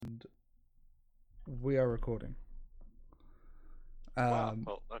We are recording. Wow.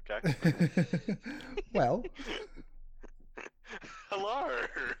 Well, okay. Well, Hello.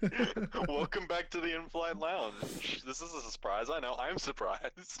 Welcome back to the In-Flight Lounge. This is a surprise. I know. I'm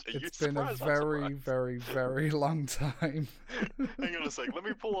surprised. Are you it's been a surprised? I'm very, surprised. very, very long time. Hang on a sec. Let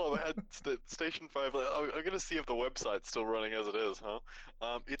me pull up Station 5. I'm gonna see if the website's still running as it is, huh?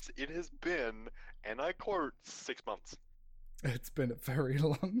 It has been, and I quote, 6 months. It's been a very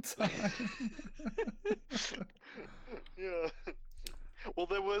long time. Yeah. Well,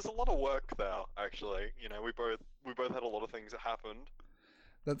 there was a lot of work there, actually. You know, we both had a lot of things that happened.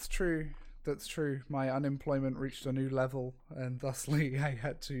 That's true. That's true. My unemployment reached a new level, and thusly I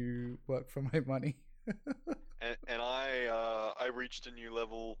had to work for my money. And I reached a new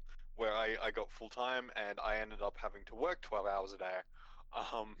level where I got full time and I ended up having to work 12 hours a day,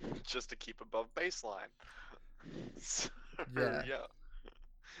 just to keep above baseline. So Yeah. yeah,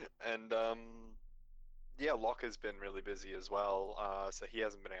 and yeah, Locker's been really busy as well. So he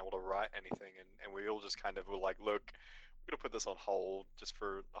hasn't been able to write anything, and we all just kind of were like, look, we're gonna put this on hold just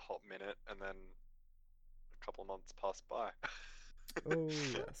for a hot minute, and then a couple of months passed by. Oh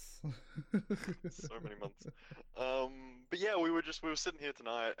yes. So many months. But yeah, we were sitting here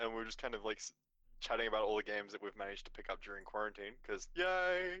tonight and we were just kind of like chatting about all the games that we've managed to pick up during quarantine because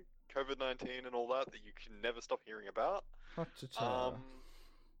yay, COVID-19 and all that you can never stop hearing about. Ha-cha-cha. Um,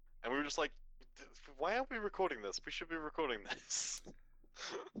 and we were just like, why aren't we recording this? We should be recording this.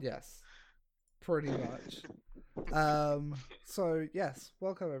 Yes. Pretty much. So yes,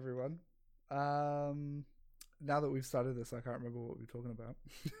 welcome everyone. Now that we've started this, I can't remember what we were talking about.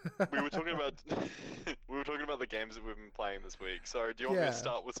 We were talking about we were talking about the games that we've been playing this week. So do you want me to Yeah.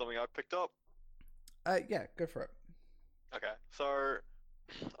 start with something I picked up? Yeah, go for it. Okay, so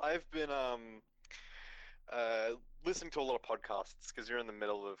I've been listening to a lot of podcasts because you're in the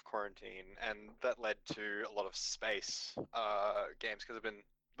middle of quarantine, and that led to a lot of space games because I've been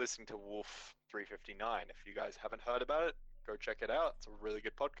listening to Wolf 359. If you guys haven't heard about it, go check it out. It's a really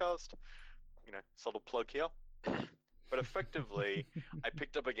good podcast. You know, subtle plug here. But effectively, I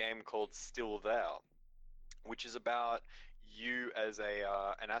picked up a game called Still There, which is about you as a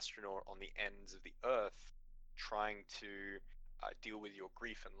an astronaut on the ends of the Earth trying to deal with your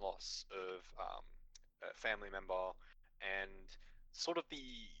grief and loss of a family member and sort of the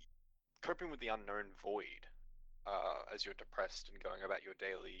coping with the unknown void as you're depressed and going about your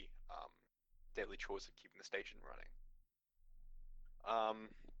daily chores of keeping the station running.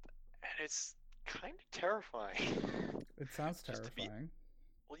 And it's kind of terrifying. It sounds Just to be terrifying.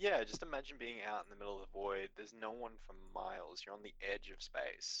 Well, yeah, just imagine being out in the middle of the void. There's no one for miles. You're on the edge of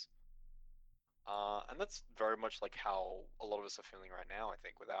space. And that's very much like how a lot of us are feeling right now, I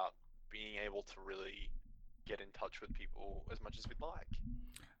think, without being able to really get in touch with people as much as we'd like.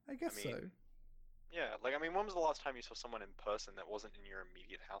 I I guess so. mean, yeah, like, I mean, when was the last time you saw someone in person that wasn't in your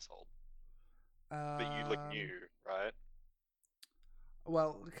immediate household? That you, like, Um, knew, right?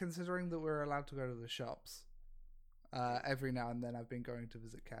 well, considering that we're allowed to go to the shops, Mm. every now and then I've been going to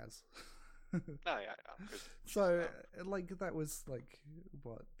visit Kaz. No, yeah, yeah, because she's, So, like, that was like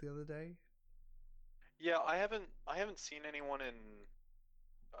what, the other day? yeah, I haven't seen anyone in,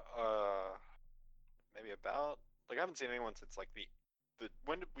 uh, maybe about like I haven't seen anyone since like the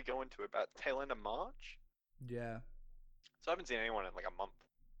when did we go into about tail end of March? Yeah, So I haven't seen anyone in like a month.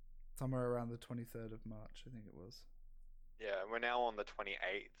 somewhere around the 23rd of March, I think it was. Yeah, we're now on the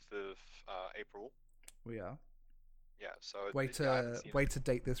 28th of April. We are. Yeah, so Way yeah, I haven't to seen. way to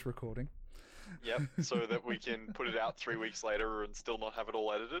date this recording. Yep, so that we can put it out 3 weeks later and still not have it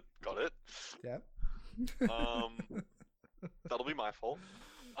all edited. Got it. Yeah. Um, that'll be my fault.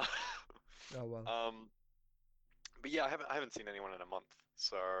 Oh well. Um, but yeah, I haven't seen anyone in a month,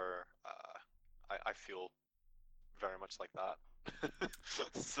 so I feel very much like that.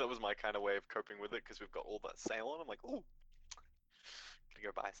 So that was my kind of way of coping with it because we've got all that sale on. I'm like, ooh, gonna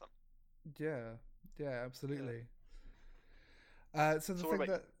go buy some. Yeah. Yeah, Yeah. absolutely. So So what about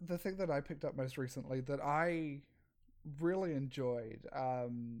you? the thing that I picked up most recently that I really enjoyed,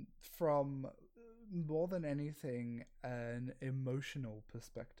 from more than anything an emotional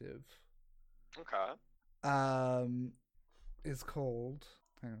perspective, Okay. um, is called.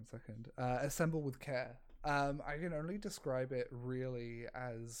 Hang on a second. Assemble with Care. I can only describe it really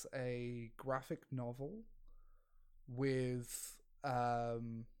as a graphic novel with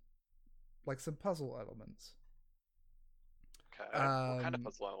like some puzzle elements. Okay. What kind of Um,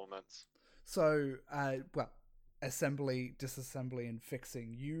 puzzle elements? So, well, assembly, disassembly, and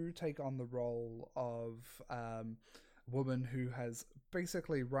fixing. You take on the role of a woman who has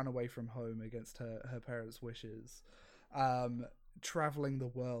basically run away from home against her parents' wishes. Um, traveling the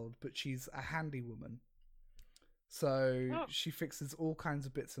world, but she's a handy woman. So Oh, she fixes all kinds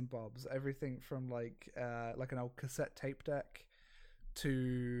of bits and bobs, everything from like an old cassette tape deck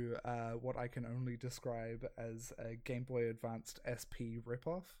to what I can only describe as a Game Boy Advanced SP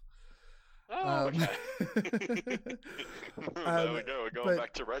ripoff. oh, Um, okay. There um, we go. We're going but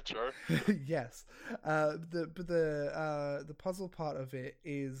back to retro. yes, the puzzle part of it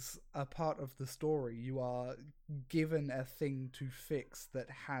is a part of the story. You are given a thing to fix that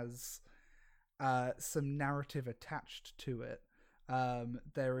has some narrative attached to it.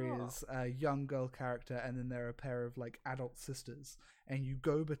 There Oh, is a young girl character, and then there are a pair of like adult sisters, and you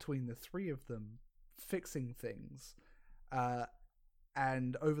go between the three of them fixing things. Uh,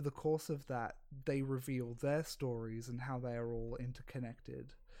 and over the course of that, they reveal their stories and how they are all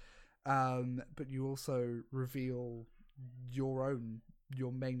interconnected. But you also reveal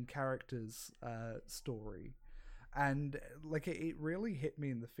your main character's story, and like it really hit me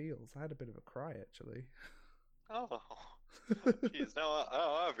in the feels. I had a bit of a cry actually. oh. Jeez, now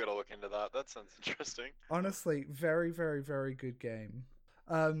I've got to look into that. That sounds interesting. Honestly, very, very, very good game.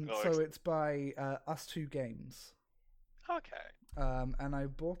 Oh, So it's by Us Two Games, okay. and I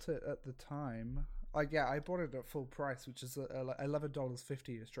bought it at the time. Yeah, I bought it at full price, which is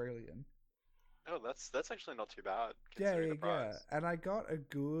 $11.50 Australian. Oh, that's actually not too bad Yeah, considering yeah, the yeah. price. And I got a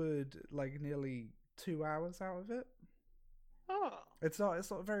good like nearly 2 hours out of it. Oh, It's not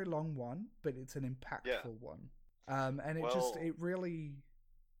a very long one, but it's an yeah. impactful one. And Well, it really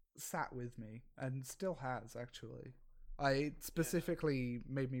sat with me and still has actually. I yeah. specifically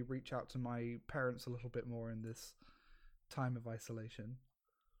made me reach out to my parents a little bit more in this time of isolation.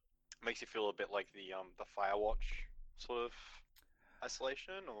 Makes you feel a bit like the Firewatch sort of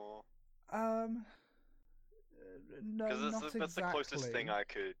isolation, or Um, no, because not that's the closest thing exactly. I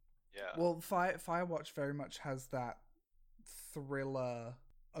could. Yeah. Well, Firewatch very much has that thriller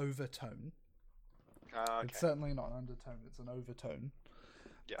overtone. It's Okay. certainly not an undertone; it's an overtone.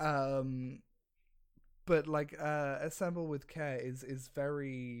 Yeah. Um, but like Assemble with Care is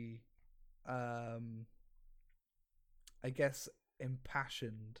very, um, I guess,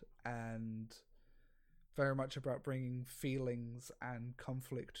 impassioned and very much about bringing feelings and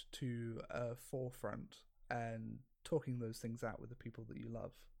conflict to a forefront and talking those things out with the people that you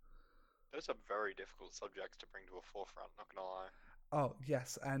love. Those are very difficult subjects to bring to a forefront. Not gonna lie. Oh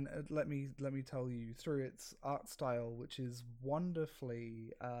yes, and let me tell you, through its art style, which is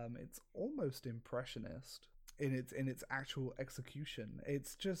wonderfully, it's almost impressionist in its actual execution.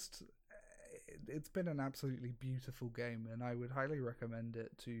 It's been an absolutely beautiful game, and I would highly recommend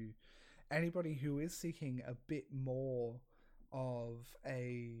it to anybody who is seeking a bit more of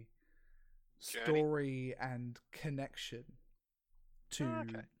a Journey. story and connection Oh,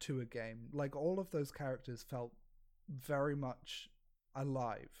 okay. to a game. Like all of those characters felt very much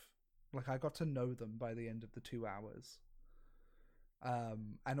alive. Like I got to know them by the end of the 2 hours,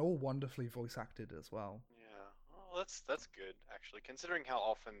 and all wonderfully voice acted as well. Yeah. Well, that's good actually, considering how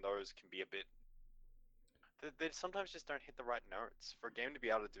often those can be a bit. They sometimes just don't hit the right notes. For a game to be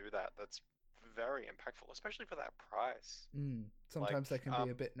able to do that, that's very impactful, especially for that price. Sometimes they Like, can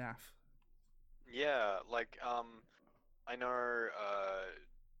be a bit naff. yeah, like, I know,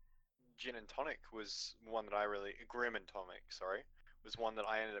 Gin and Tonic was one that I really, Grim and Tonic, sorry, was one that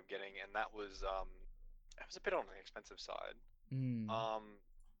I ended up getting, and that it was a bit on the expensive side. Mm. Um,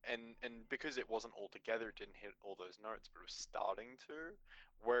 and because it wasn't all together, it didn't hit all those notes, but it was starting to.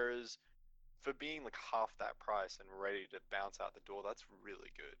 Whereas for being like half that price and ready to bounce out the door, that's really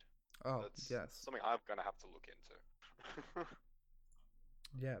good. Oh That's yes, something I'm gonna have to look into.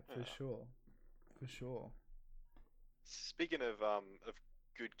 yeah, for Yeah. sure, for sure. Speaking of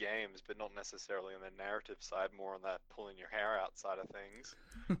good games, but not necessarily on the narrative side, more on that pulling your hair out side of things.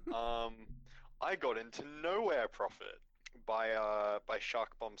 Um, I got into Nowhere Profit by Shark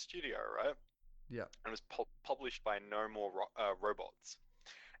Bomb Studio, right? Yeah, And it was published by No More Robots.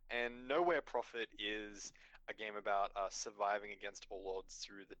 And Nowhere Profit is a game about surviving against all odds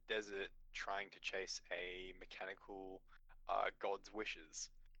through the desert, trying to chase a mechanical god's wishes.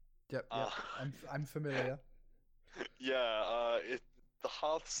 yep, Uh, yep. I'm familiar. yeah, the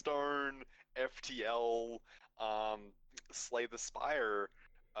Hearthstone FTL um, Slay the Spire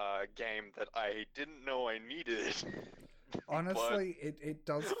game that I didn't know I needed, but Honestly, it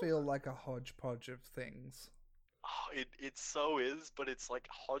does feel like a hodgepodge of things. it so is, but it's like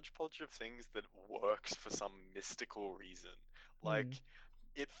a hodgepodge of things that works for some mystical reason. Mm. Like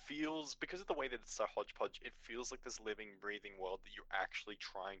it feels, because of the way that it's so hodgepodge, it feels like this living, breathing world that you're actually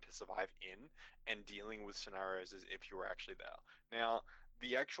trying to survive in and dealing with scenarios as if you were actually there. Now,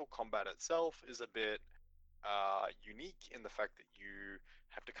 the actual combat itself is a bit. unique in the fact that you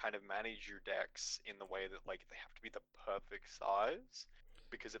have to kind of manage your decks in the way that like they have to be the perfect size.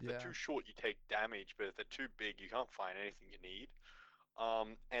 Because if they're Yeah. too short, you take damage, but if they're too big, you can't find anything you need.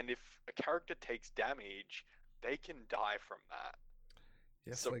 And if a character takes damage, they can die from that.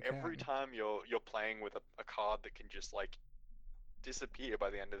 Yes, So they every can. time you're playing with a card that can just like disappear by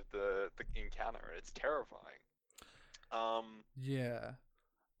the end of the encounter, it's terrifying. Um, Yeah.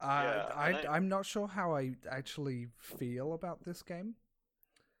 yeah, and I'm not sure how I actually feel about this game.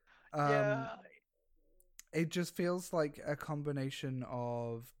 Um, yeah, it just feels like a combination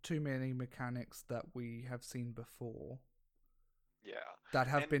of too many mechanics that we have seen before yeah, that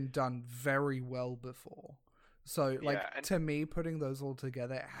have and been done very well before. So, like, yeah, and to me, putting those all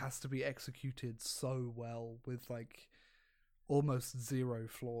together, it has to be executed so well with, like, almost zero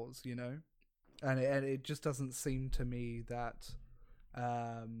flaws, you know? And it just doesn't seem to me that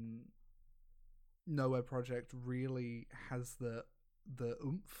um, Nowhere Project really has the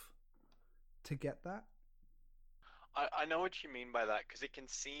oomph to get that. I know what you mean by that because it can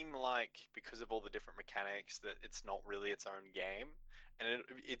seem like because of all the different mechanics that it's not really its own game, and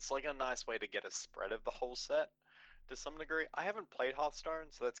it's like a nice way to get a spread of the whole set to some degree. I haven't played Hearthstone,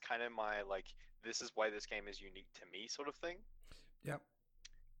 so that's kind of my like this is why this game is unique to me sort of thing. Yep.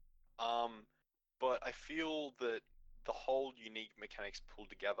 Um, but I feel that the whole unique mechanics pulled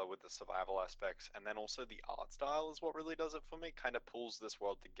together with the survival aspects, and then also the art style is what really does it for me. Kind of pulls this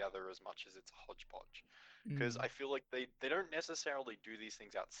world together as much as it's a hodgepodge. Because Mm. I feel like they don't necessarily do these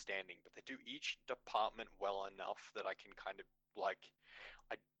things outstanding, but they do each department well enough that I can kind of like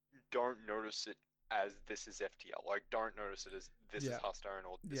I don't notice it as this is FTL. Or I don't notice it as this is Yeah. Hearthstone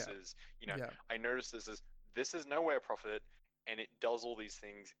or this Yeah. is Yeah. I notice this is Nowhere Profit, and it does all these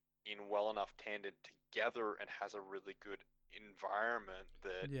things in well enough tandem together and has a really good environment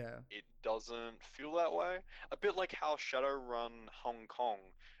that Yeah. it doesn't feel that way. A bit like how Shadowrun Hong Kong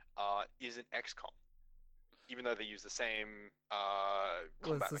is an XCOM, even though they use the same Well, it's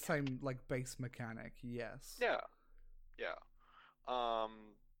combat the mechanic. same like base mechanic. Yes. Yeah, yeah.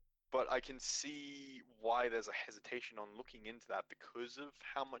 Um, but I can see why there's a hesitation on looking into that because of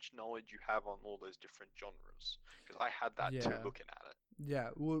how much knowledge you have on all those different genres. Because I had that too Yeah. looking at it.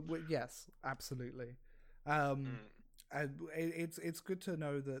 Yeah. Yes. Absolutely. Um, Mm, and it's good to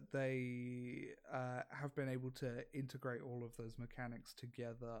know that they have been able to integrate all of those mechanics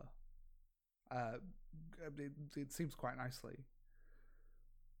together. Uh, it seems quite nicely.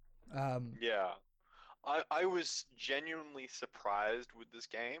 Um, yeah. I was genuinely surprised with this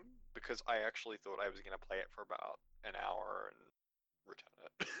game because I actually thought I was going to play it for about an hour and return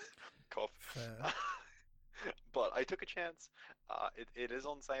it. Cough. fair. But I took a chance. It is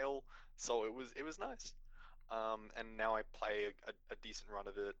on sale, so it was nice. And now I play a decent run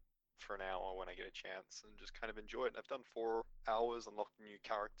of it for an hour when I get a chance and just kind of enjoy it. And I've done 4 hours, unlocked a new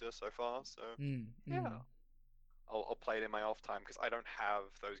character so far, so Mm, yeah, mm. I'll play it in my off time because I don't have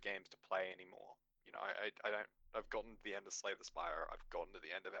those games to play anymore. I don't. I've gotten to the end of Slay the Spire. I've gotten to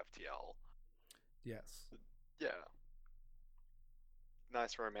the end of FTL. Yes. Yeah,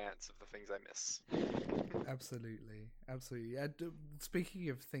 nice romance of the things I miss. Absolutely. Absolutely. Speaking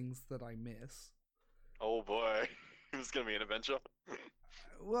of things that I miss, Oh boy, this is gonna be an adventure.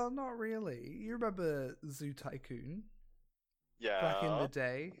 well, not really. You remember Zoo Tycoon back in the Yeah.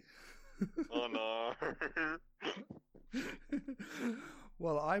 day? Oh no.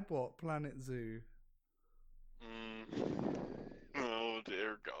 Well, I bought Planet Zoo, Mm. Oh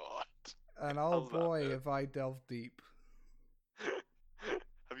dear God. and oh How's that boy, bit? have I delved deep.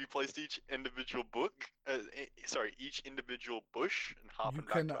 Have you placed each individual book? Sorry, each individual bush and You harpen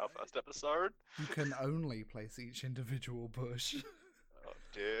back can to our first episode? you can only place each individual bush. Oh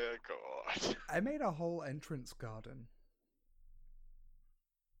dear God. I made a whole entrance garden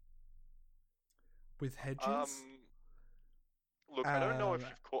with hedges Um, Look, I don't know if um,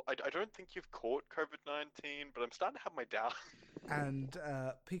 you've caught. I don't think you've caught COVID-19, but I'm starting to have my doubts. and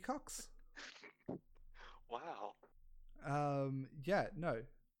peacocks. Wow, Yeah, no,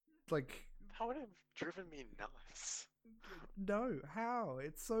 like that would have driven me nuts. no. How?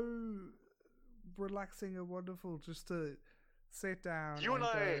 It's so relaxing and wonderful just to sit down You and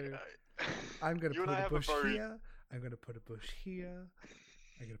and I, go. I'm gonna you and put I a have a bush very. here. I'm gonna put a bush here.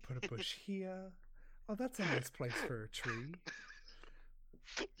 I'm gonna put a bush here. Oh, that's a nice place for a tree.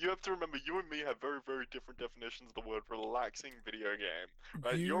 You have to remember, you and me have very, very different definitions of the word relaxing video game.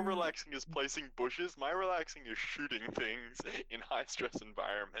 Right? Your You, relaxing is placing bushes. My relaxing is shooting things in high stress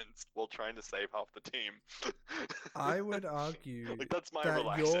environments while trying to save half the team. I would argue Like that's my that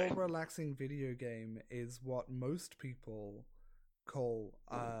your relaxing. relaxing video game is what most people call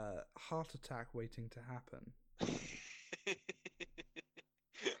heart attack waiting to happen.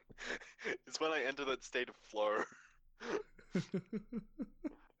 It's when I enter that state of flow.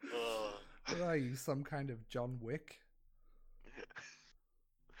 uh, What are you, some kind of John Wick?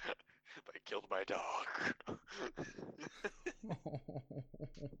 they killed my dog.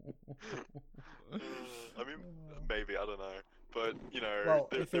 I mean, maybe, I don't know. But, Well,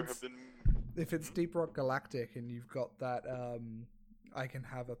 there have been. if it's Deep Rock Galactic and you've got that I can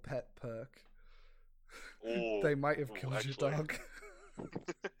have a pet perk, they might have killed actually. your dog.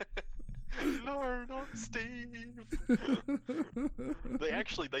 No, not Steve. They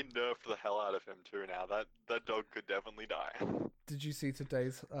nerfed the hell out of him too now. That dog could definitely die. Did you see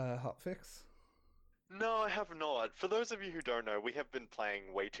today's hotfix? No, I have not. For those of you who don't know, we have been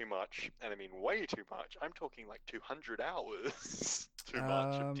playing way too much, and I mean way too much. I'm talking like 200 hours. Too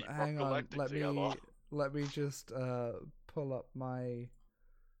much of Deep Rock Hang on, Galactic together. let me just pull up my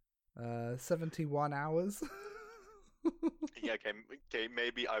 71 hours. Yeah, okay,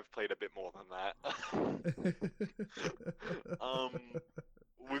 maybe I've played a bit more than that.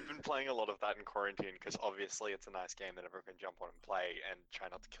 We've been playing a lot of that in quarantine because obviously it's a nice game that everyone can jump on and play and try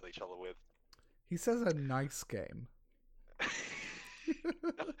not to kill each other with. He says a nice game.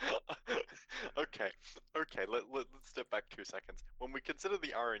 Okay, let's step back 2 seconds. When we consider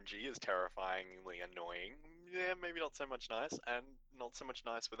the RNG as terrifyingly annoying, yeah, maybe not so much nice, and not so much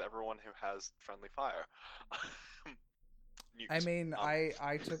nice with everyone who has friendly fire. Nukes. I mean,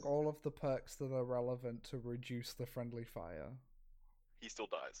 I took all of the perks that are relevant to reduce the friendly fire. He still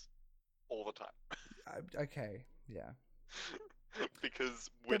dies. All the time. Okay, yeah. Because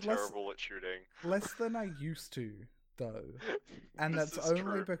we're terrible at shooting. Less than I used to, though. And that's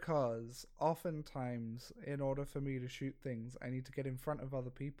only because oftentimes, in order for me to shoot things, I need to get in front of other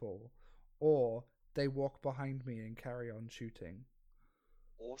people, or they walk behind me and carry on shooting.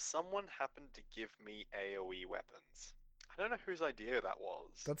 Or someone happened to give me AoE weapons. I don't know whose idea that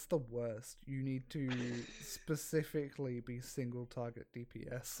was. That's the worst. You need to specifically be single target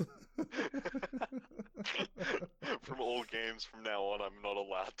DPS. From all games from now on, I'm not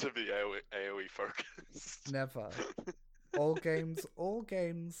allowed to be AoE focused. Never. All games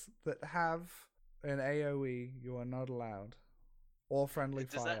that have an AoE, you are not allowed. Or friendly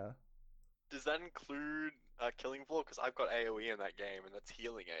fire. Does that include Killing Floor? Because I've got AoE in that game, and that's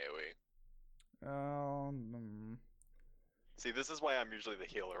healing AoE. See, this is why I'm usually the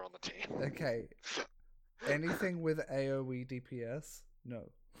healer on the team. Okay. Anything with AoE DPS? No.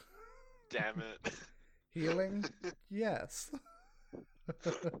 Damn it. Healing? Yes.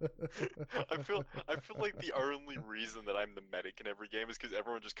 I feel like the only reason that I'm the medic in every game is because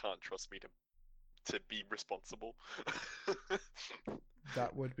everyone just can't trust me to be responsible.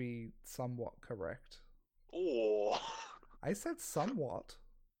 That would be somewhat correct. Oh. I said somewhat.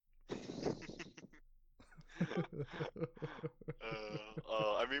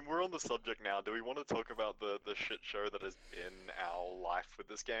 I mean, we're on the subject now. Do we want to talk about the shit show that has been our life with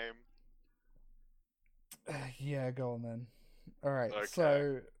this game? Yeah, go on then. Alright, Okay.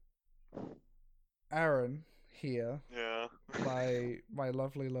 So Aaron here, yeah, my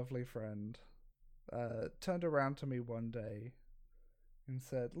lovely, lovely friend, turned around to me one day and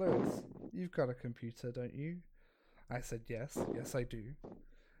said, "Lewis, you've got a computer, don't you?" I said, yes, I do.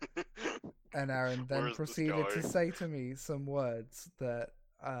 And Aaron then proceeded to say to me some words that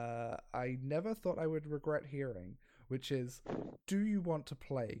I never thought I would regret hearing, which is, "Do you want to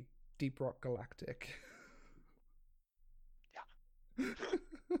play Deep Rock Galactic?" Yeah.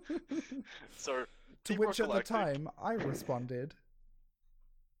 So, to which at the time I responded,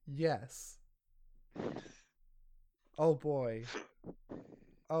 yes. Oh boy.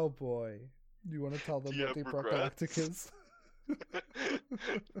 Oh boy. You want to tell them what Deep Rock Galactic is?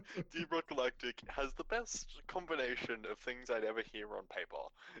 Deep Rock Galactic has the best combination of things I'd ever hear on paper.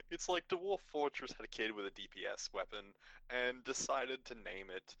 It's like Dwarf Fortress had a kid with a DPS weapon and decided to name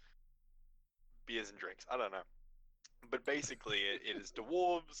it Beers and Drinks. I don't know. But basically, it is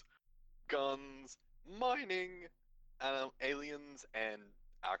dwarves, guns, mining, aliens, and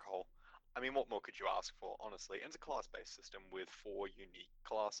alcohol. I mean, what more could you ask for, honestly? And it's a class-based system with 4 unique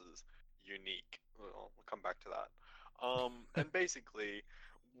classes. Unique. Well, we'll come back to that. And basically,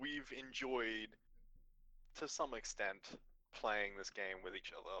 we've enjoyed, to some extent, playing this game with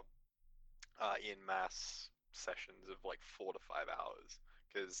each other in mass sessions of like 4 to 5 hours,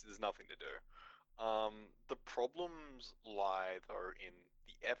 because there's nothing to do. The problems lie, though, in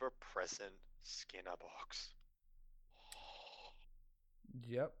the ever-present Skinner box.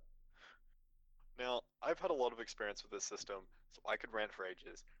 Yep. Now, I've had a lot of experience with this system, so I could rant for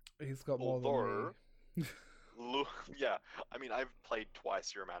ages. He's got more than me. Yeah, I mean, I've played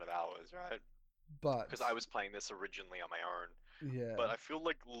twice your amount of hours, right? but Because I was playing this originally on my own. But yeah. I feel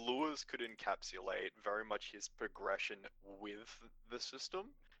like Lewis could encapsulate very much his progression with the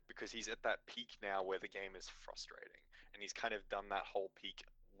system because he's at that peak now where the game is frustrating, and he's kind of done that whole peak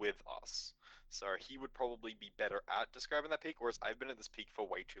with us. So he would probably be better at describing that peak, whereas I've been at this peak for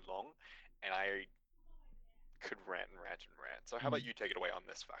way too long, and I could rant and rant and rant. So how Mm. about you take it away on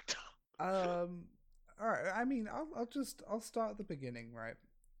this fact? Um. All right. I mean, I'll start at the beginning, right?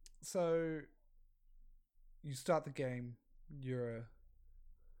 So you start the game. You're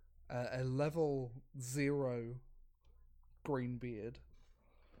a level 0 greenbeard.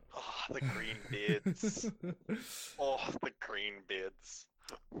 Oh, the green beards. Oh, the green beards.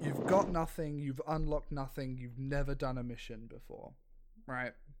 You've got nothing. You've unlocked nothing. You've never done a mission before,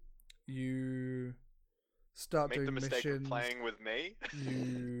 right? You start Make the doing mistake of missions. playing with me.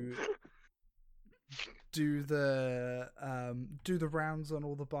 You do the rounds on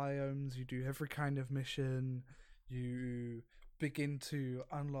all the biomes. You do every kind of mission. You begin to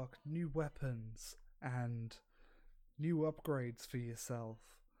unlock new weapons and new upgrades for yourself,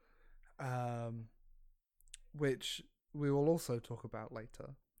 um, which we will also talk about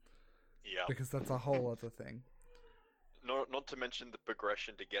later Yeah. because that's a whole other thing. Not to mention the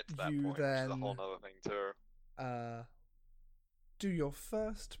progression to get to that You point, which is a whole then other thing too. uh, do your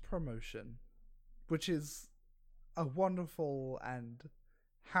first promotion, which is a wonderful and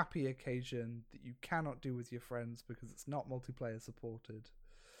happy occasion that you cannot do with your friends because it's not multiplayer supported.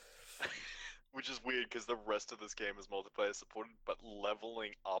 Which is weird because the rest of this game is multiplayer supported, but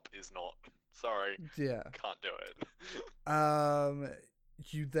leveling up is not. Sorry, Yeah. can't do it.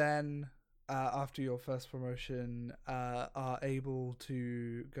 You then, after your first promotion, are able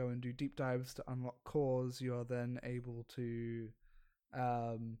to go and do deep dives to unlock cores. You are then able to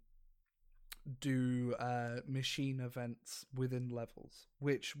um, do machine events within levels,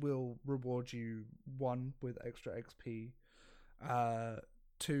 which will reward you one with extra XP,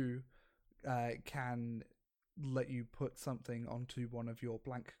 two can let you put something onto one of your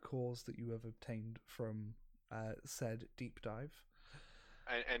blank cores that you have obtained from said deep dive.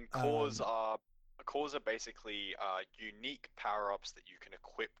 And Um, cores are basically unique power ups that you can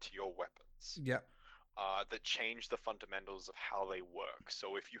equip to your weapons. yeah, That change the fundamentals of how they work.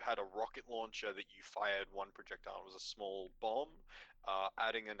 So if you had a rocket launcher that you fired one projectile and was a small bomb,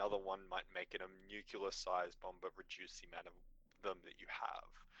 adding another one might make it a nuclear-sized bomb, but reduce the amount of them that you have,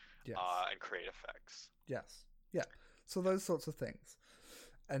 yes, and create effects. yes, yeah. So those sorts of things.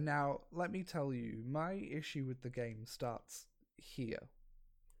 And now let me tell you, my issue with the game starts here.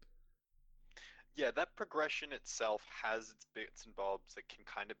 Yeah, that progression itself has its bits and bobs that can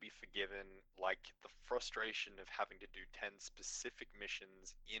kind of be forgiven, like the frustration of having to do 10 specific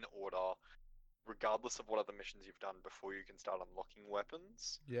missions in order, regardless of what other missions you've done before you can start unlocking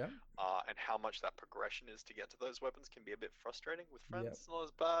weapons. Yeah, And how much that progression is to get to those weapons can be a bit frustrating with friends. yep, It's not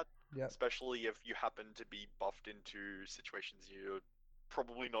as bad, yep. especially if you happen to be buffed into situations you're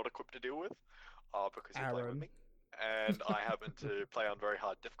probably not equipped to deal with, because you're playing with Aaron, me. And I happen to play on very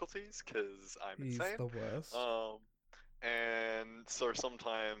hard difficulties because I'm he's insane. the worst. Um, and so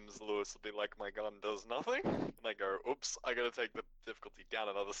sometimes Lewis will be like, my gun does nothing. And I go, oops, I gotta take the difficulty down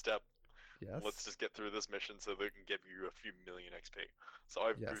another step. Let's Yes, just get through this mission so they can give you a few million XP. So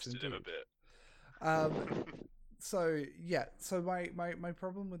I've yes, boosted him a indeed. bit. Um, so yeah, so my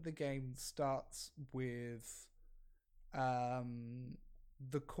problem with the game starts with um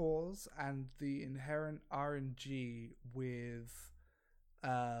the cores and the inherent RNG with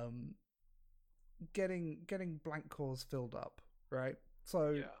um getting blank cores filled up, right?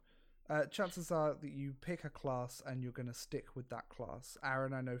 So Yeah. chances are that you pick a class and you're going to stick with that class.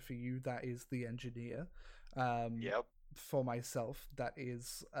 Aaron, I know for you that is the engineer. Um, Yep. for myself, that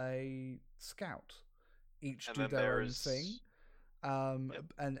is a scout. Each And do then their own thing, there's yep.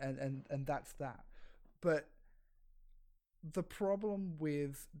 and that's that. But the problem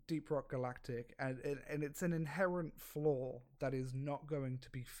with Deep Rock Galactic, and it's an inherent flaw that is not going to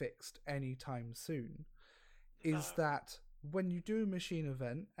be fixed anytime soon, No. is that when you do a machine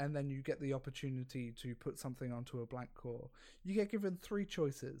event and then you get the opportunity to put something onto a blank core, you get given three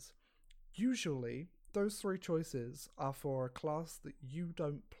choices. Usually, those three choices are for a class that you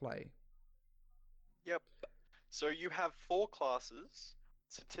don't play. Yep. So you have four classes.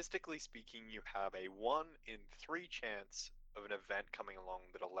 Statistically speaking, you have a 1 in 3 chance of an event coming along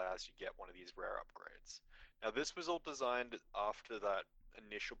that allows you to get one of these rare upgrades. Now, this was all designed after that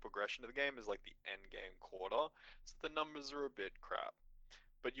initial progression of the game is like the end game quarter, so the numbers are a bit crap.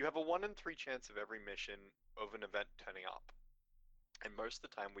 But you have a 1 in 3 chance of every mission of an event turning up. And most of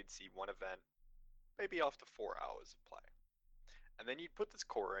the time, we'd see one event maybe after 4 hours of play. And then you'd put this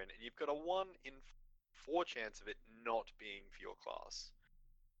core in, and you've got a 1 in 4 chance of it not being for your class.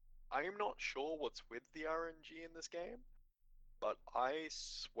 I am not sure what's with the RNG in this game, but I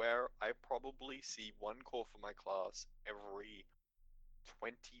swear I probably see one core for my class every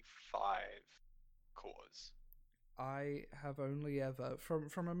 25 cores. I have only ever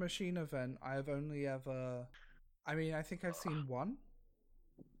from a machine event. I have only ever. I mean, I think I've seen one,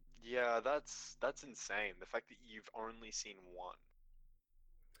 Yeah, that's insane. The fact that you've only seen one.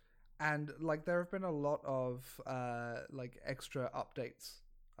 and like there have been a lot of like extra updates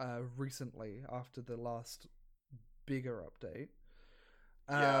recently after the last bigger update.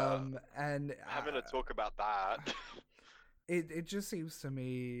 Yeah, And I'm gonna talk about that. it just seems to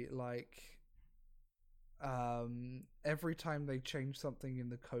me like every time they change something in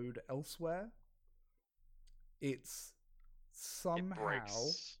the code elsewhere, it's It somehow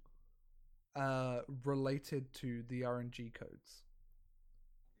breaks. related to the RNG codes.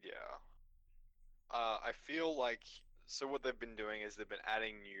 Yeah. I feel like so what they've been doing is they've been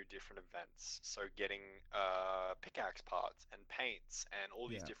adding new different events. So getting pickaxe parts and paints and all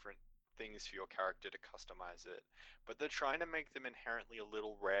these Yeah. different things for your character to customize it. But they're trying to make them inherently a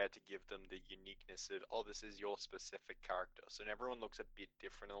little rare to give them the uniqueness of, oh, this is your specific character. So everyone looks a bit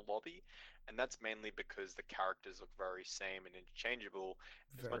different in the lobby, and that's mainly because the characters look very same and interchangeable.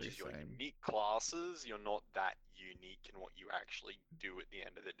 As much Very as you're same. unique classes, you're not that unique in what you actually do at the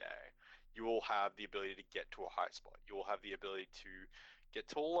end of the day. You will have the ability to get to a high spot. You will have the ability to get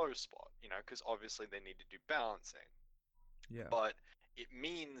to a low spot, because obviously they need to do balancing. Yeah. But it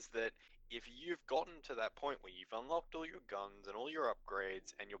means that if you've gotten to that point where you've unlocked all your guns and all your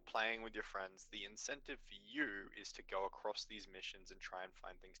upgrades and you're playing with your friends, the incentive for you is to go across these missions and try and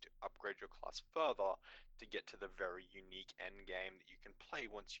find things to upgrade your class further to get to the very unique end game that you can play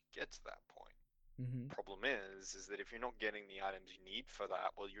once you get to that point. Mm-hmm. Problem is that if you're not getting the items you need for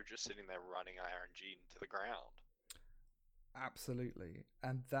that, well, you're just sitting there running IRNG into the ground. Absolutely.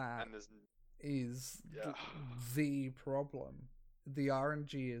 And that And there's, is yeah, the problem. The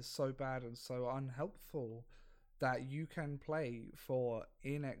RNG is so bad and so unhelpful that you can play for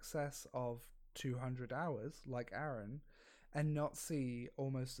in excess of 200 hours, like Aaron, and not see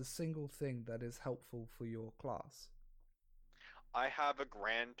almost a single thing that is helpful for your class. I have a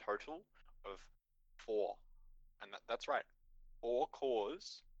grand total of 4, and that's right, 4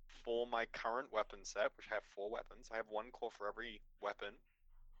 cores for my current weapon set, which I have 4 weapons. I have 1 core for every weapon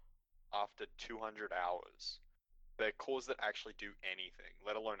after 200 hours. They're cores that actually do anything,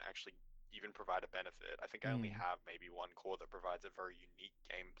 let alone actually even provide a benefit. I think I only Mm, have maybe 1 core that provides a very unique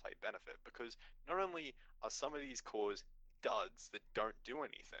gameplay benefit because not only are some of these cores duds that don't do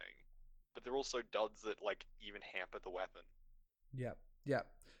anything, but they're also duds that like even hamper the weapon. yeah, yeah.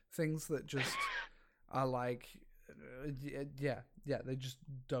 Things that just are like, yeah, they just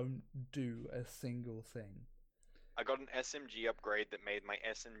don't do a single thing. I got an SMG upgrade that made my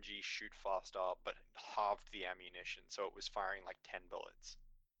SMG shoot faster, but halved the ammunition, so it was firing like 10 bullets.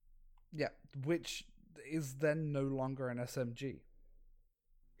 Yeah, which is then no longer an SMG.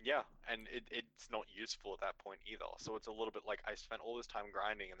 Yeah, and it's not useful at that point either. So it's a little bit like I spent all this time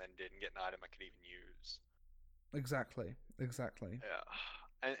grinding and then didn't get an item I could even use. Exactly, exactly. Yeah.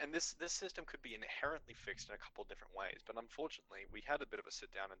 And this system could be inherently fixed in a couple of different ways, but unfortunately, we had a bit of a sit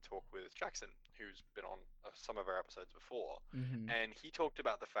down and talk with Jackson, who's been on some of our episodes before, Mm-hmm. and he talked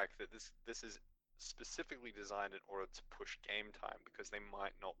about the fact that this is specifically designed in order to push game time because they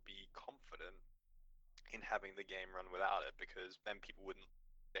might not be confident in having the game run without it because then people wouldn't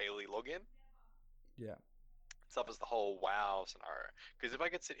daily log in. Yeah. Suffers the whole WoW scenario. Because if I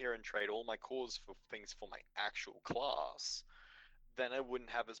could sit here and trade all my cores for things for my actual class, then I wouldn't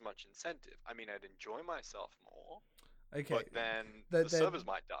have as much incentive. I mean, I'd enjoy myself more, Okay. but then There, the there, servers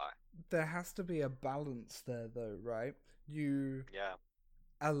might die. there has to be a balance there, though, right? You Yeah.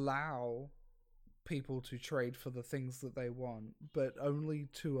 allow people to trade for the things that they want, but only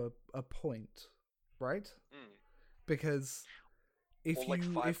to a point, right? Mm. Because Or like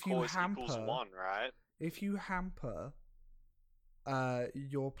five if you cores equals hamper one, right? if you hamper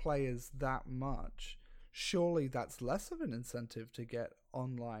your players that much, surely that's less of an incentive to get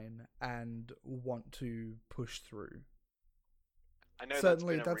online and want to push through. I know that's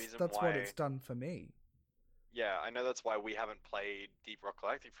Certainly, been a reason that's what it's why. done for me. Yeah, I know that's why we haven't played Deep Rock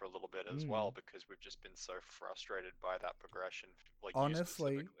Galactic for a little bit as well Mm. because we've just been so frustrated by that progression, like you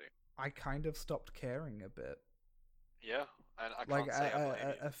Honestly, specifically. I kind of stopped caring a bit, Yeah, and I like can't say I blame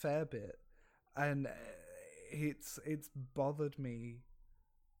you. a fair bit, and Mm. it's bothered me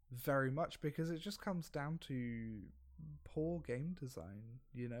very much because it just comes down to poor game design,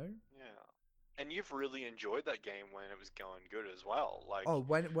 you know? Yeah. And you've really enjoyed that game when it was going good as well. Like Oh,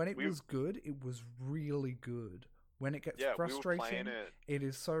 when it we, was good, it was really good. When it gets yeah, we were playing frustrating, it. it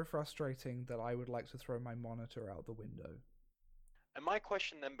is so frustrating that I would like to throw my monitor out the window. And my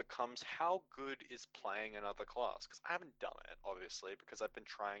question then becomes, how good is playing another class? Because I haven't done it, obviously, because I've been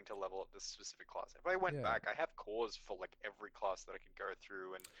trying to level up this specific class. If I went Yeah. back, I have cores for like every class that I could go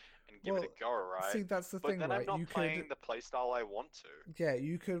through and give it Well, a go, right? see, that's the But thing, then I'm right? not You could, playing the playstyle I want to. yeah,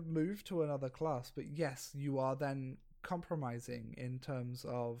 you could move to another class, but yes, you are then compromising in terms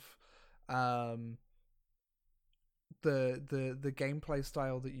of um the gameplay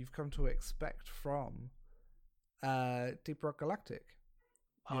style that you've come to expect from Deep Rock Galactic.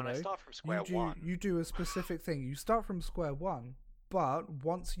 Oh, You and I know, start from square one. you do a specific thing. You start from square one, but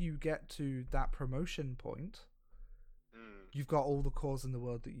once you get to that promotion point, Mm. you've got all the cores in the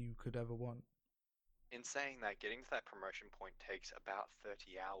world that you could ever want. In saying that, getting to that promotion point takes about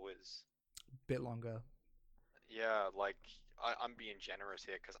 30 hours. Bit longer. Yeah, like I'm being generous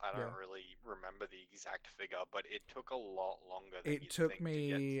here because I Yeah. don't really remember the exact figure, but it took a lot longer than It you'd took think to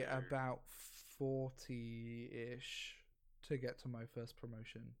get me to. about 40-ish to get to my first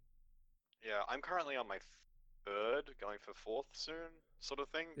promotion. Yeah, I'm currently on my third, going for fourth soon, sort of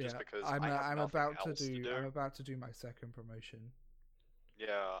thing, just Yeah, because I have nothing else to do. I'm about to do my second promotion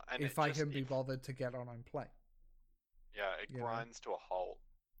Yeah, and if it I just can be bothered to get on and play. yeah, it You know. grinds to a halt.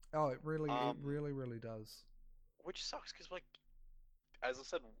 Oh, it Um, really does. which sucks because like as I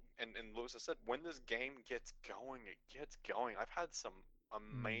said, and Lewis has said, when this game gets going, it gets going. I've had some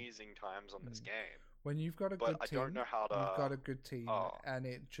Mm, amazing times on this mm. game, When you've got a but good I don't team, know how you've to. got a good team, Oh, and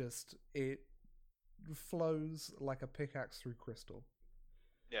it flows like a pickaxe through crystal.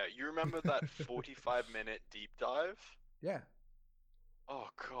 yeah, you remember that 45-minute deep dive? Yeah, Oh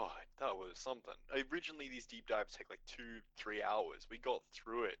god, that was something. Originally, these deep dives take like 2, 3 hours. We got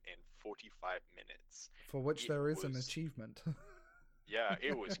through it in 45 minutes. for which It there is an was, achievement. yeah,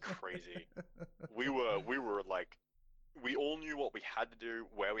 it was crazy. We were like, we all knew what we had to do,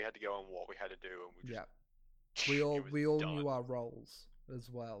 where we had to go, and what we had to do, and we Yeah, just, it was we all done. knew our roles as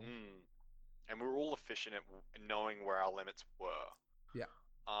well. Mm. And we were all efficient at knowing where our limits were. Yeah,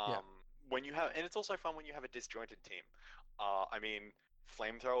 yeah, Um, when you have, and it's also fun when you have a disjointed team. I mean,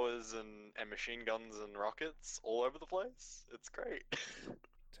 flamethrowers and machine guns and rockets all over the place. It's great.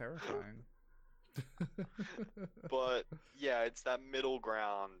 terrifying. But yeah, it's that middle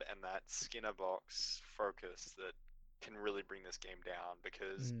ground and that Skinner box focus that can really bring this game down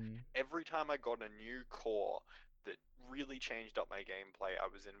because Mm. every time I got a new core that really changed up my gameplay, I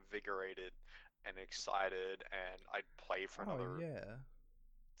was invigorated and excited and I'd play for Oh another yeah,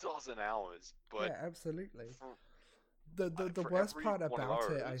 dozen hours. But yeah, absolutely. for The for worst every part one of about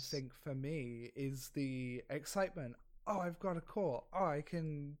it, I those, think, for me, is the excitement. Oh, I've got a core. Oh, I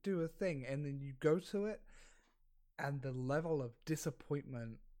can do a thing, and then you go to it, and the level of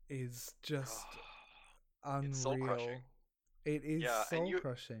disappointment is just it's soul crushing. unreal. It is Yeah, soul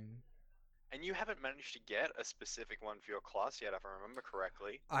crushing. and you haven't managed to get a specific one for your class yet, if I remember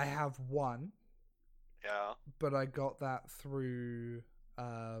correctly. I have one, Yeah. but I got that through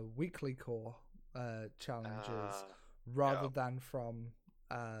weekly core challenges Uh, rather yeah. than from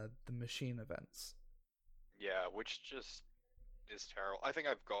the machine events. Yeah, which just is terrible. I think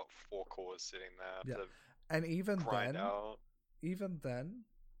I've got 4 cores sitting there Yeah, to and grind out. even then,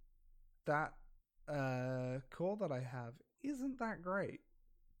 that core that I have isn't that great.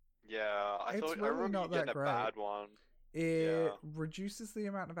 Yeah, It's I really remember you not that getting a great. bad one. It Yeah. reduces the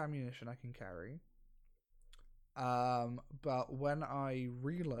amount of ammunition I can carry. But when I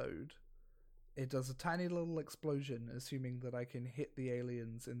reload, it does a tiny little explosion, assuming that I can hit the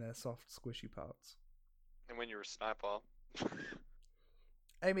aliens in their soft, squishy parts. And when you're a sniper.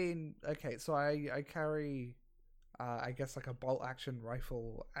 I mean, okay, so I carry, I guess, like a bolt action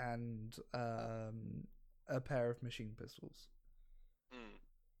rifle and a pair of machine pistols. Hmm.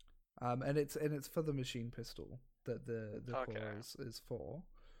 And it's for the machine pistol that the Okay. core is for,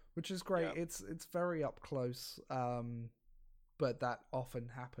 which is great. Yeah. It's very up close, but that often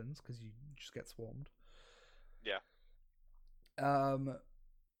happens because you just get swarmed. Yeah.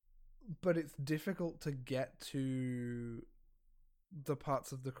 But it's difficult to get to the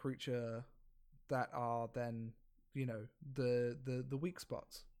parts of the creature that are then, the weak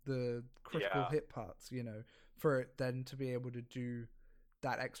spots, the critical Yeah. hit parts, for it then to be able to do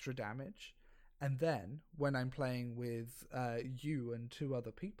that extra damage. And then when I'm playing with you and 2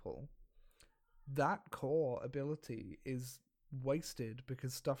 other people, that core ability is wasted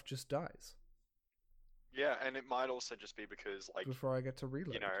because stuff just dies Yeah, and it might also just be because, like, before I get to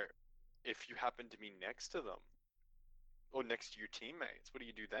reload. if you happen to be next to them or next to your teammates, what do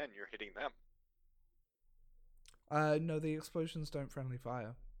you do then? You're hitting them. No, the explosions don't friendly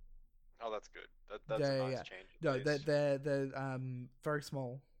fire. Oh, that's good. That's a Yeah, yeah, nice yeah. change at No, least. they're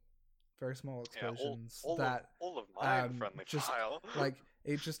very small Yeah, explosions that all of mine friendly just fire. like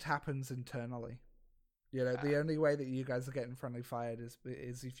it just happens internally. You know, Yeah. the only way that you guys are getting friendly fired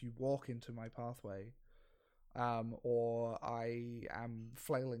is if you walk into my pathway, or I am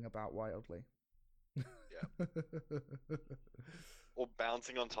flailing about wildly. Yeah. Or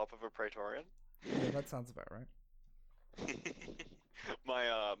bouncing on top of a Praetorian. Yeah, that sounds about right.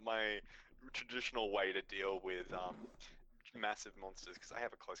 My traditional way to deal with massive monsters, because I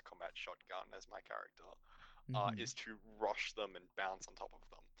have a close combat shotgun as my character, Hmm. is to rush them and bounce on top of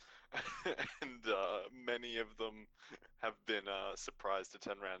them. And many of them have been surprised to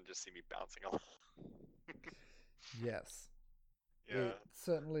turn around and just see me bouncing off. Yes, Yeah, it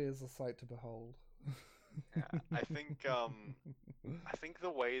certainly is a sight to behold. yeah. I think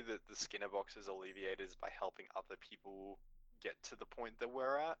the way that the Skinner box is alleviated is by helping other people get to the point that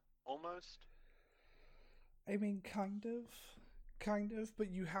we're at, almost. I mean, kind of, but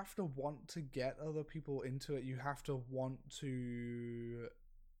you have to want to get other people into it. You have to want to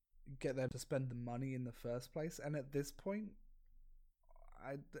get them to spend the money in the first place. And at this point,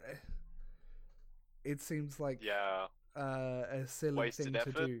 I it seems like Yeah, a silly wasted thing to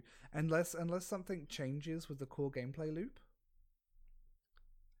effort. do, unless something changes with the core gameplay loop.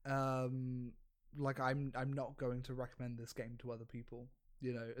 Um, like I'm not going to recommend this game to other people.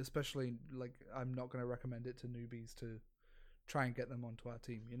 You know, especially like I'm not going to recommend it to newbies to try and get them onto our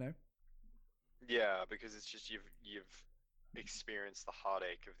team. You know. Yeah, because it's just you've experienced the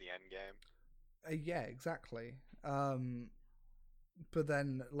heartache of the end game. Yeah, exactly. But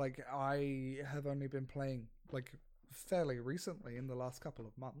then like I have only been playing like fairly recently in the last couple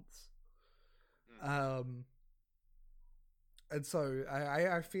of months. Mm. Um, and so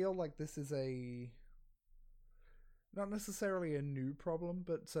I feel like this is a not necessarily a new problem,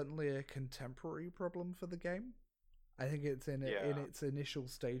 but certainly a contemporary problem for the game. I think it's in Yeah, its initial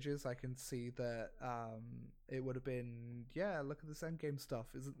stages. I can see that it would have been, yeah, look at this endgame stuff.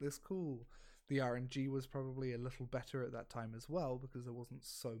 Isn't this cool? The RNG was probably a little better at that time as well because there wasn't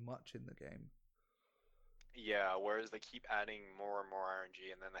so much in the game. yeah. Whereas they keep adding more and more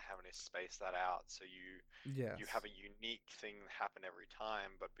RNG, and then they're having to space that out, so you Yes. have a unique thing happen every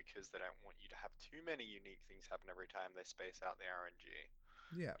time. But because they don't want you to have too many unique things happen every time, they space out the RNG.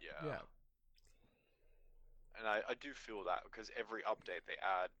 Yeah. Yeah, Yeah. and I do feel that because every update they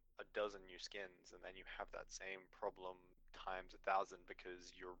add a dozen new skins, and then you have that same problem times 1,000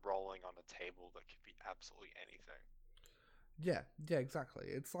 because you're rolling on a table that could be absolutely anything. Yeah, yeah, exactly.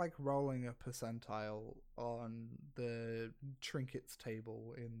 It's like rolling a percentile on the trinkets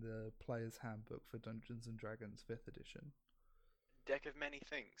table in the player's handbook for Dungeons and Dragons 5th edition. Deck of many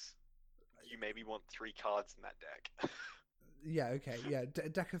things. You maybe want three cards in that deck. Yeah, okay, yeah.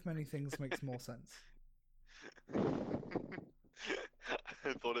 Deck of many things makes more sense.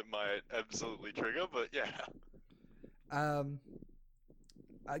 I thought it might absolutely trigger, but yeah. Um,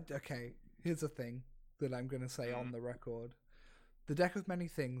 okay, here's a thing that I'm going to say on Mm, the record. The Deck of Many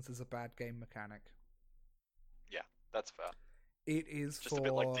Things is a bad game mechanic. yeah, that's fair. It is Just a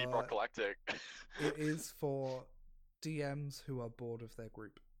bit like Deep Rock for Galactic. it is for DMs who are bored of their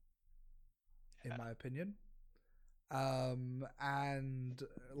group, in Yeah. my opinion. And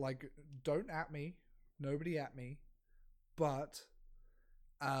like, don't at me, nobody at me, but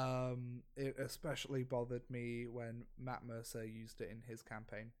it especially bothered me when Matt Mercer used it in his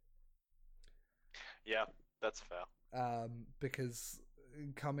campaign. Yeah, that's fair. Because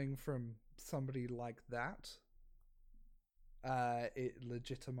coming from somebody like that, it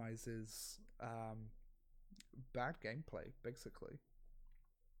legitimizes bad gameplay, basically,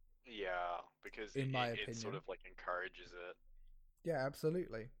 Yeah, because in my it sort opinion. of like encourages it. Yeah,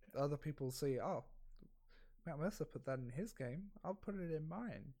 absolutely. Other people see, oh, Matt Mercer put that in his game. I'll put it in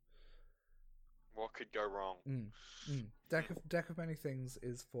mine. What could go wrong? Mm. Mm. Deck of Many Things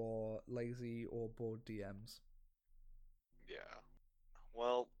is for lazy or bored DMs. Yeah.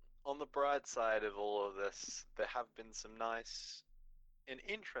 Well, on the bright side of all of this, there have been some nice and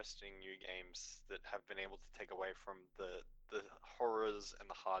interesting new games that have been able to take away from the horrors and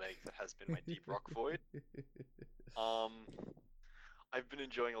the heartache that has been my Deep Rock Void. Um, I've been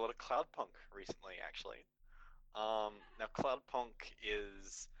enjoying a lot of Cloudpunk recently, actually. Now Cloudpunk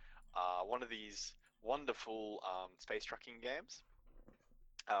is one of these wonderful space trucking games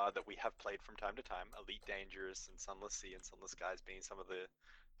that we have played from time to time. Elite Dangerous and Sunless Sea and Sunless Skies being some of the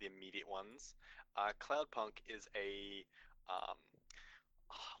immediate ones. Cloudpunk is a um,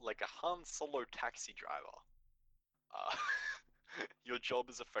 like a Han Solo taxi driver. Uh, your job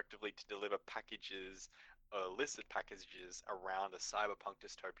is effectively to deliver packages illicit packages around a cyberpunk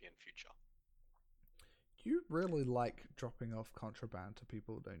dystopian future. You really like dropping off contraband to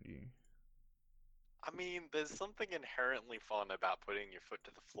people, don't you? I mean, there's something inherently fun about putting your foot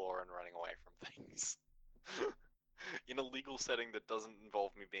to the floor and running away from things. In a legal setting that doesn't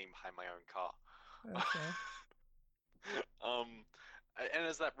involve me being behind my own car. Yeah, fair. um, and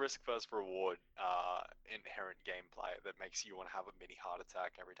there's that risk versus reward inherent gameplay that makes you want to have a mini heart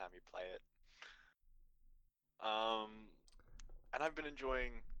attack every time you play it. And I've been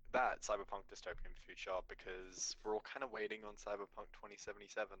enjoying that Cyberpunk dystopian future because we're all kind of waiting on Cyberpunk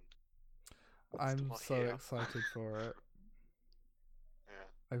 2077. Still I'm not so here. excited for it.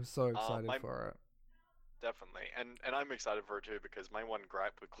 Yeah. I'm so excited My for it. Definitely, and I'm excited for it too because my one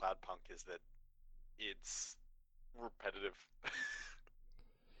gripe with Cloudpunk is that it's repetitive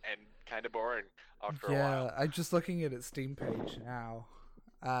and kind of boring after a while. Yeah, I'm just looking at its Steam page now.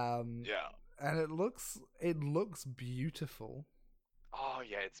 Yeah. And it looks beautiful. Oh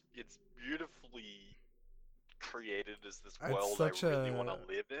yeah, it's beautifully created as this It's world I such really want to a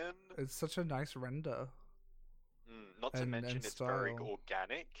live in. it's such a nice render Not to mention and it's very style.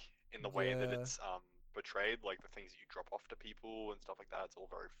 organic in the way that Yeah, it's portrayed, like the things that you drop off to people and stuff like that. It's all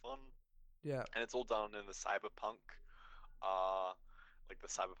very fun, yeah. and it's all done in the cyberpunk, uh, like the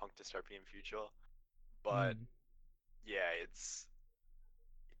cyberpunk dystopian future. But Mm. yeah, it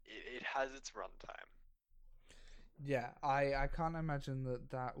has its runtime. Yeah, I can't imagine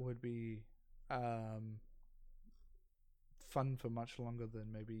that would be fun for much longer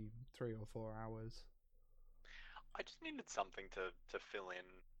than maybe 3 or 4 hours. I just needed something to fill in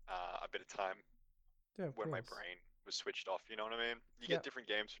a bit of time Yeah, of when my course. brain was switched off. You know what I mean? You Yeah, get different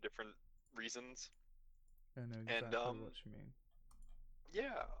games for different reasons, I know and exactly what you mean.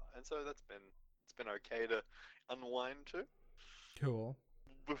 yeah, and so it's been okay to unwind to. Cool.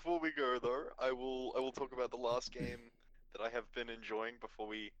 Before we go though, I will talk about the last game that I have been enjoying before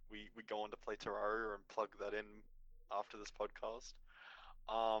we go on to play Terraria and plug that in after this podcast.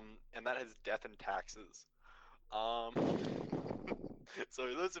 And that is Death and Taxes. Um,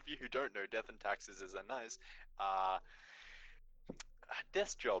 so those of you who don't know, Death and Taxes is a nice uh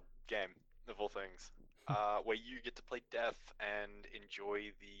desk job game of all things. Where you get to play Death and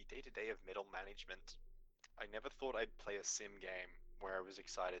enjoy the day-to-day of middle management. I never thought I'd play a sim game where I was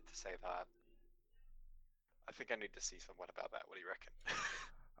excited to say that. I think I need to see someone about that. What do you reckon?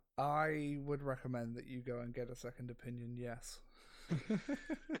 I would recommend that you go and get a second opinion. Yes.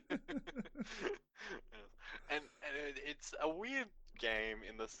 It's a weird game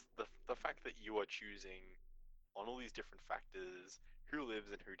in the fact that you are choosing on all these different factors who lives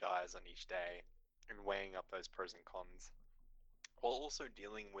and who dies on each day and weighing up those pros and cons while also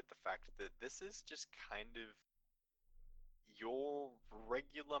dealing with the fact that this is just kind of your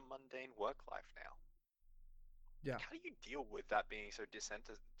regular mundane work life now. Yeah. How do you deal with that being so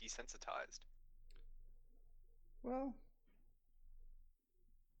desensitized? Well.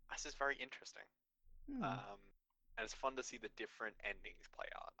 This is very interesting. Hmm. And it's fun to see the different endings play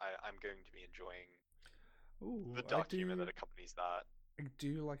out. I'm going to be enjoying Ooh, the dark humor that accompanies that. I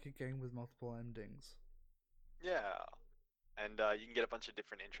do like a game with multiple endings. Yeah, and you can get a bunch of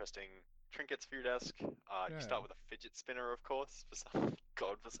different interesting trinkets for your desk. Yeah. You start with a fidget spinner, of course, for some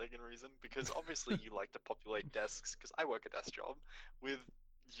godforsaken reason, because obviously you like to populate desks, because I work a desk job, with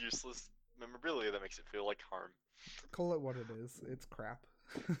useless memorabilia that makes it feel like home. Call it what it is. It's crap.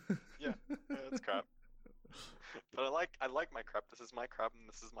 Yeah, it's crap. But I like my crap. This is my crap, and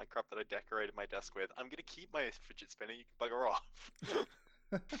this is my crap that I decorated my desk with. I'm gonna keep my fidget spinner. You can bugger off.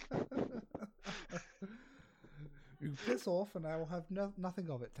 You piss off, and I will have nothing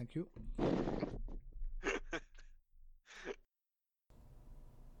of it. Thank you.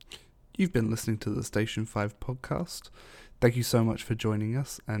 You've been listening to the Station 5 podcast. Thank you so much for joining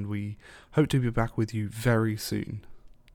us, and we hope to be back with you very soon.